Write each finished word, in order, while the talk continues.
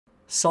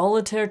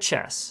Solitaire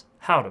Chess,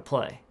 how to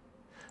play.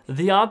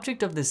 The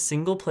object of this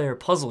single-player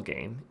puzzle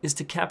game is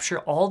to capture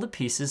all the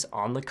pieces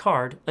on the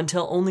card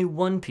until only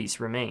one piece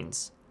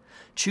remains.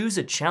 Choose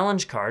a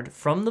challenge card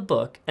from the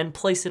book and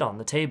place it on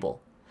the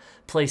table.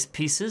 Place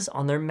pieces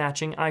on their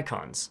matching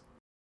icons.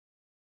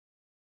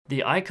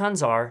 The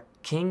icons are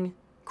king,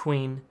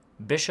 queen,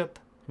 bishop,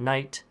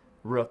 knight,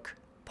 rook,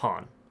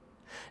 pawn.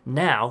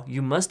 Now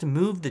you must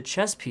move the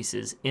chess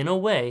pieces in a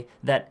way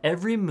that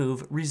every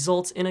move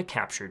results in a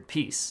captured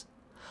piece.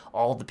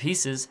 All the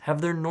pieces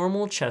have their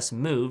normal chess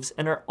moves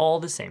and are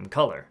all the same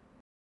color.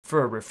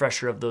 For a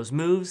refresher of those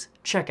moves,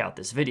 check out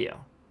this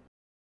video.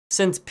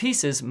 Since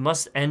pieces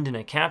must end in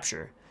a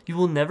capture, you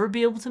will never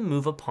be able to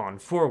move a pawn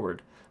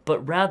forward,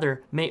 but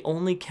rather may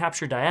only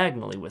capture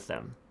diagonally with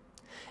them.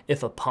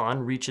 If a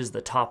pawn reaches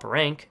the top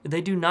rank,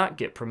 they do not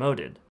get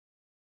promoted.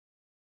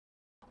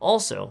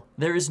 Also,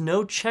 there is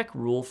no check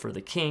rule for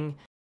the king,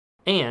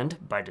 and,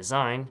 by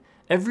design,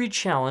 every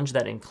challenge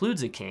that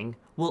includes a king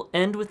will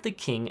end with the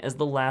king as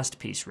the last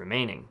piece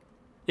remaining.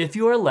 If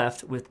you are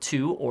left with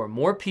 2 or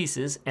more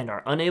pieces and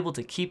are unable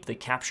to keep the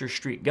capture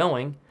streak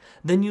going,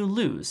 then you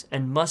lose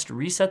and must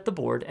reset the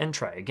board and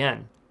try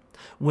again.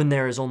 When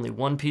there is only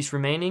 1 piece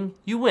remaining,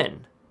 you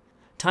win.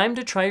 Time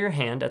to try your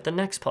hand at the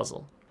next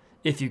puzzle.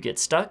 If you get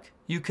stuck,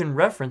 you can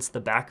reference the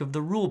back of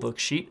the rulebook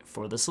sheet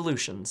for the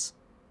solutions.